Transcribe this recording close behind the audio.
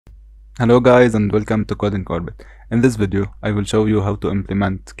Hello guys and welcome to Code in Corbett. In this video, I will show you how to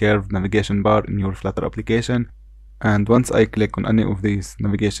implement curved navigation bar in your Flutter application. And once I click on any of these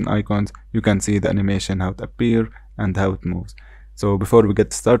navigation icons, you can see the animation, how it appears and how it moves. So before we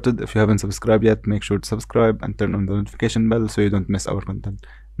get started, if you haven't subscribed yet, make sure to subscribe and turn on the notification bell so you don't miss our content.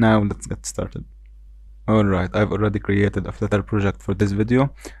 Now let's get started. Alright, I've already created a Flutter project for this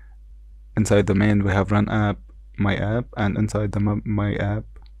video. Inside the main we have run app, my app, and inside the my app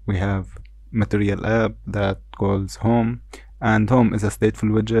we have material app that calls home, and home is a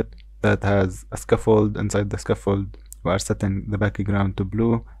stateful widget that has a scaffold. Inside the scaffold we are setting the background to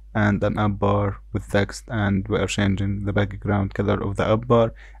blue and an up bar with text, and we are changing the background color of the up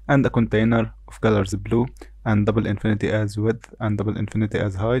bar, and a container of colors blue, and double infinity as width and double infinity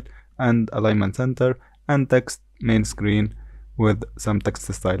as height, and alignment center, and text main screen with some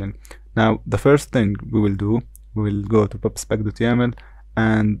text styling. Now the first thing we will do, we will go to pubspec.yaml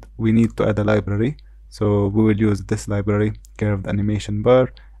and we need to add a library. So we will use this library, curved animation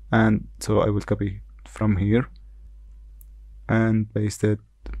bar, and so I will copy from here and paste it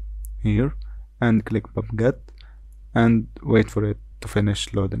here and click pubget and wait for it to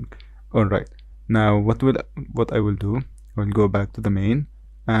finish loading. Alright, now what I will do, I will go back to the main,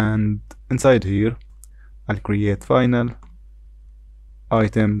 and inside here I'll create final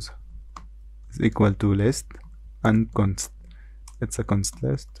items is equal to list and const. It's a const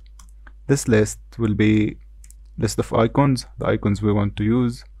list. This list will be list of icons, the icons we want to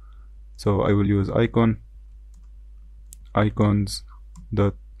use. So I will use icons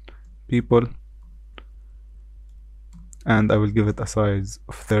dot people, and I will give it a size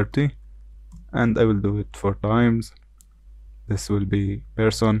of 30, and I will do it 4 times. This will be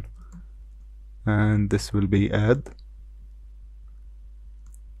person, and this will be add,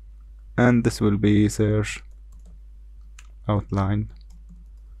 and this will be search outline.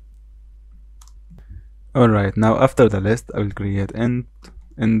 Alright, now after the list I will create int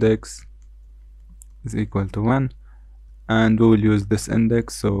index is equal to 1, and we will use this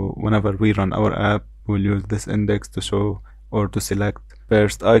index, so whenever we run our app we'll use this index to show or to select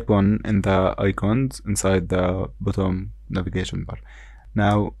first icon in the icons inside the bottom navigation bar.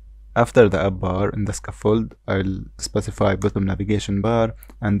 Now after the up bar in the scaffold I'll specify bottom navigation bar,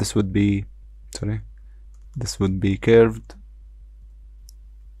 and this would be curved,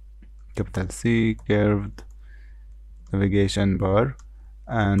 capital C, curved navigation bar,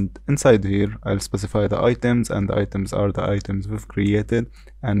 and inside here I'll specify the items, and the items are the items we've created,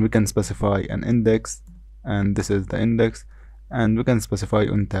 and we can specify an index, and this is the index, and we can specify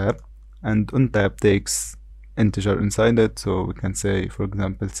on tab, and on tab takes integer inside it, so we can say for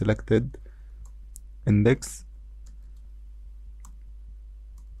example selected index,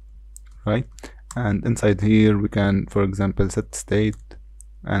 right? And inside here we can for example set state,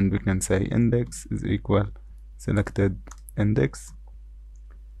 and we can say index is equal selected index.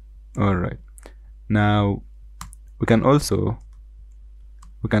 Alright, now we can also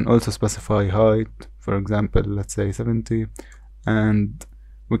specify height, for example let's say 70, and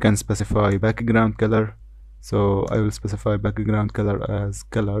we can specify background color, so I will specify background color as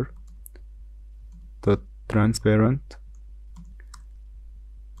color dot transparent,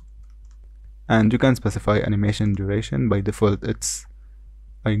 and you can specify animation duration. By default it's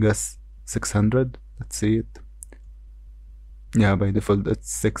I guess 600. Let's see it. Yeah, by default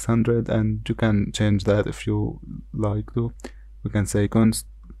it's 600, and you can change that if you like to. We can say const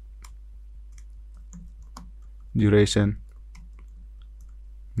duration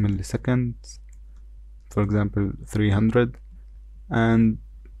milliseconds, for example 300, and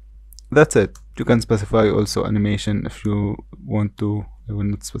that's it. You can specify also animation if you want to. I will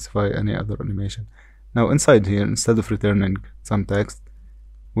not specify any other animation. Now inside here, instead of returning some text,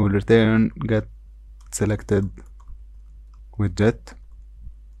 we will return get selected widget,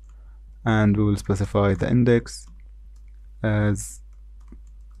 and we will specify the index as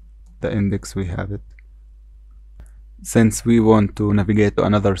the index we have it. Since we want to navigate to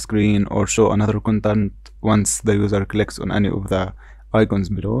another screen or show another content once the user clicks on any of the icons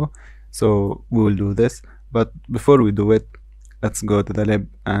below, so we will do this. But before we do it, let's go to the lib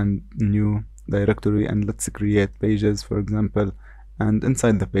and new directory, and let's create pages, for example, and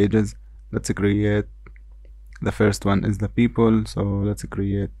inside the pages let's create the first one is the people, so let's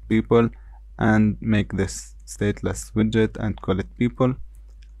create people and make this stateless widget and call it people,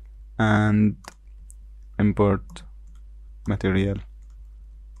 and import material,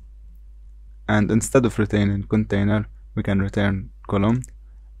 and instead of returning container we can return column,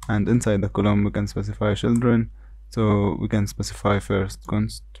 and inside the column we can specify children, so we can specify first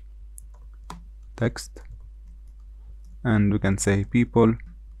const text, and we can say people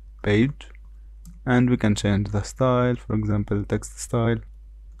page, and we can change the style, for example text style,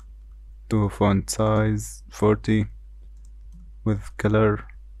 to font size 40 with colors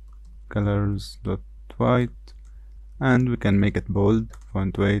dot white, and we can make it bold,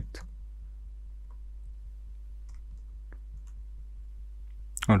 font weight.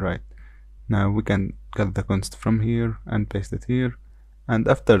 Alright, now we can cut the const from here and paste it here, and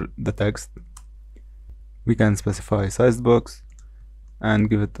after the text we can specify size box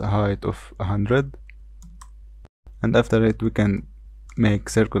and give it a height of 100, and after it we can make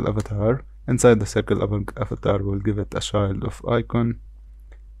circle avatar. Inside the circle avatar we'll give it a child of icon,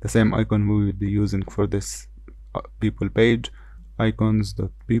 the same icon we will be using for this people page,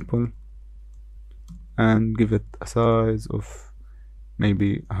 icons.people, and give it a size of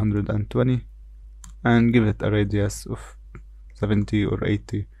maybe 120, and give it a radius of 70 or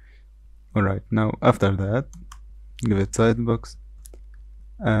 80. Alright, now after that give it size box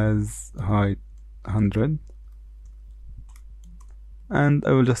as height 100, and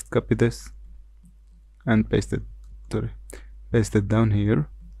I will just copy this and paste it down here,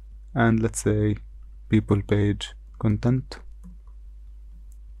 and let's say people page content,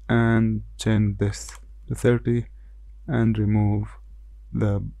 and change this to 30 and remove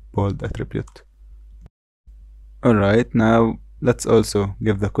the bold attribute. Alright, now let's also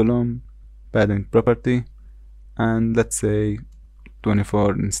give the column padding property, and let's say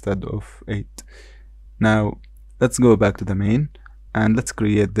 24 instead of 8. Now let's go back to the main and let's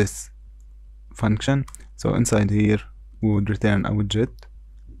create this function. So inside here we would return a widget,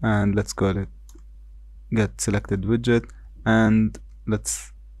 and let's call it get selected widget, and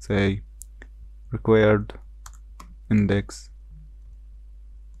let's say required index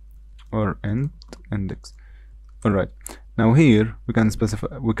or index. Alright, now here we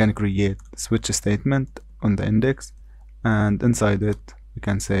can create switch statement on the index, and inside it we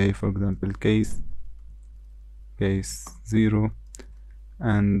can say, for example, case 0,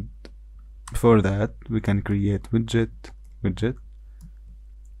 and before that we can create widget,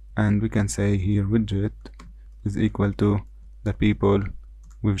 and we can say here widget is equal to the people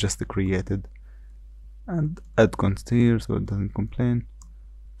we've just created, and add const here so it doesn't complain,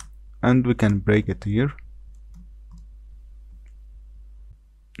 and we can break it here.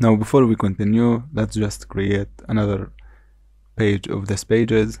 Now before we continue, let's just create another page of this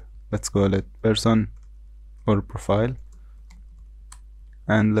pages. Let's call it person or profile,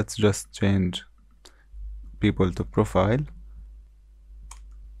 and let's just change people to profile,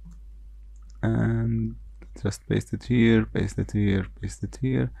 and just paste it here, paste it here, paste it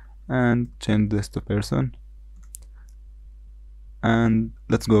here, and change this to person. And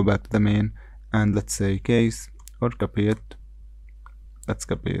let's go back to the main, and let's say case, or copy it. Let's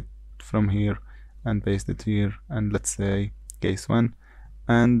copy it from here and paste it here, and let's say case 1,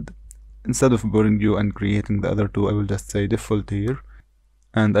 and instead of boring you and creating the other two, I will just say default here,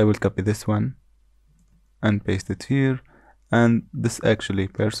 and I will copy this one and paste it here, and this actually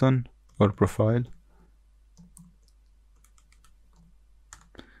person or profile,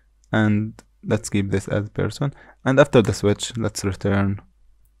 and let's keep this as person. And after the switch, let's return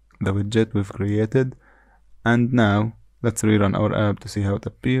the widget we've created, and now let's rerun our app to see how it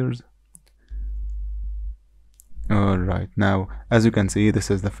appears. Alright, now as you can see, this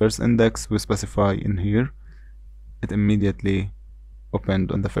is the first index we specify in here. It immediately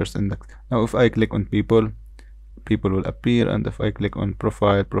opened on the first index. Now if I click on people will appear, and if I click on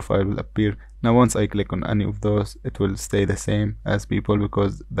profile will appear. Now once I click on any of those, it will stay the same as people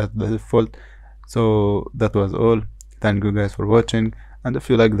because that's the default. So that was all. Thank you guys for watching, and if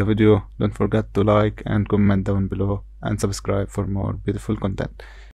you like the video, don't forget to like and comment down below and subscribe for more beautiful content.